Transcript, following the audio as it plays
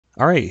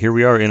All right, here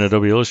we are in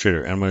Adobe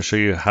Illustrator, and I'm going to show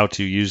you how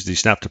to use the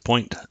snap to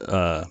point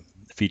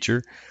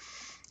feature.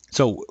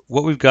 So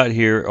what we've got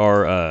here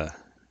are,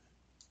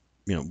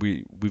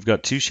 we've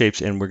got two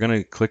shapes, and we're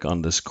going to click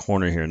on this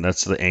corner here, and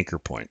that's the anchor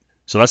point.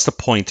 So that's the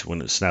point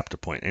when it's snap to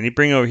point. And you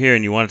bring it over here,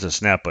 and you want it to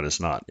snap, but it's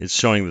not. It's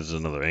showing there's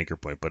another anchor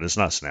point, but it's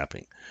not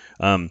snapping.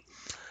 Um,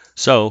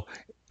 so,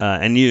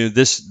 and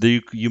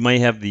you may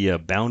have the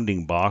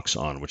bounding box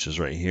on, which is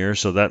right here,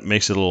 so that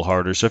makes it a little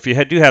harder. So if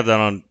you do have that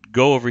on,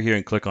 go over here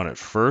and click on it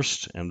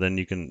first, and then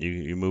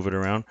you move it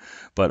around.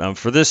 But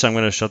for this, I'm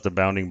going to shut the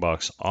bounding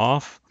box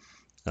off,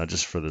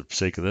 just for the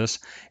sake of this.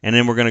 And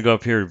then we're going to go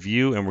up here to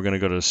View, and we're going to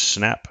go to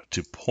Snap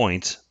to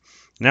Point.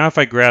 Now, if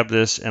I grab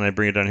this and I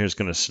bring it down here, it's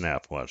going to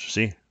snap. Watch,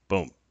 see,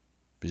 boom.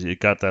 It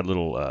got that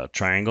little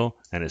triangle,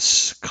 and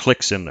it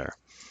clicks in there.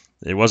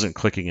 It wasn't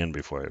clicking in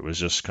before. It was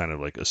just kind of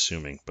like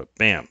assuming, but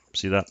bam,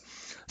 see that?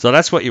 So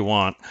that's what you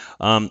want.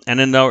 And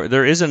then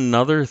there is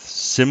another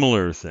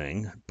similar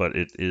thing, but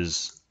it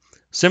is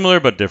similar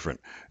but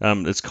different.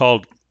 It's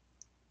called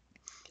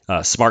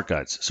Smart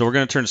Guides. So we're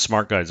going to turn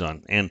Smart Guides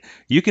on, and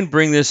you can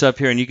bring this up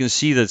here, and you can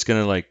see that it's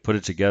going to like put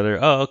it together.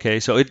 Oh,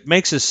 okay. So it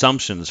makes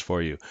assumptions for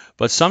you,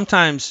 but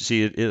sometimes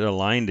see it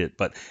aligned it,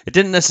 but it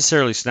didn't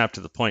necessarily snap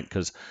to the point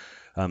because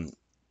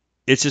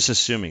it's just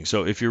assuming.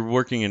 So if you're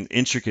working in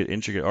intricate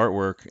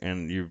artwork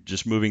and you're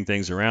just moving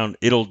things around,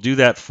 it'll do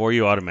that for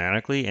you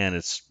automatically, and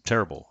it's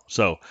terrible.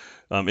 So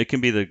it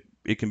can be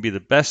the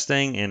best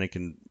thing, and it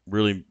can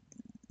really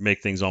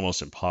make things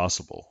almost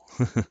impossible.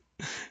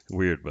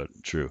 Weird, but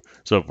true.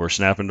 So we're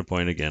snapping to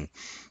point again,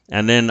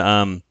 and then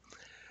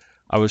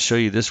I will show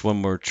you this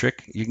one more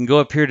trick. You can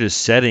go up here to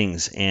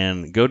settings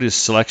and go to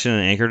selection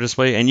and anchor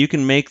display, and you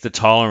can make the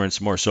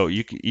tolerance more. So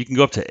you can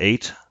go up to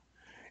 8.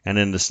 And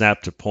then the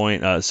snap to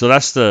point. So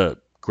that's the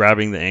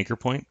grabbing the anchor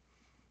point.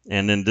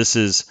 And then this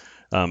is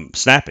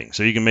snapping.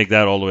 So you can make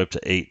that all the way up to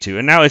 8 too.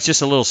 And now it's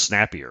just a little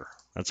snappier.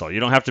 That's all. You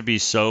don't have to be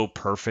so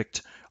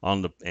perfect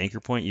on the anchor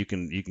point. You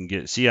can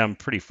get, see, I'm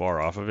pretty far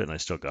off of it and I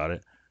still got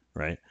it,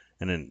 right?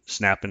 And then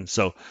snapping.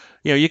 So,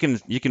 you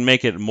can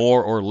make it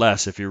more or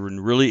less. If you're in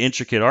really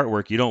intricate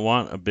artwork, you don't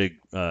want a big,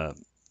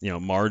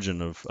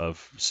 margin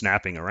of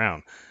snapping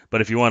around. But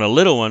if you want a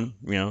little one,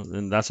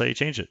 then that's how you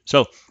change it.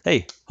 So,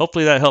 hey,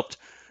 hopefully that helped.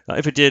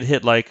 If it did,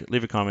 hit like,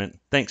 leave a comment.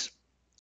 Thanks.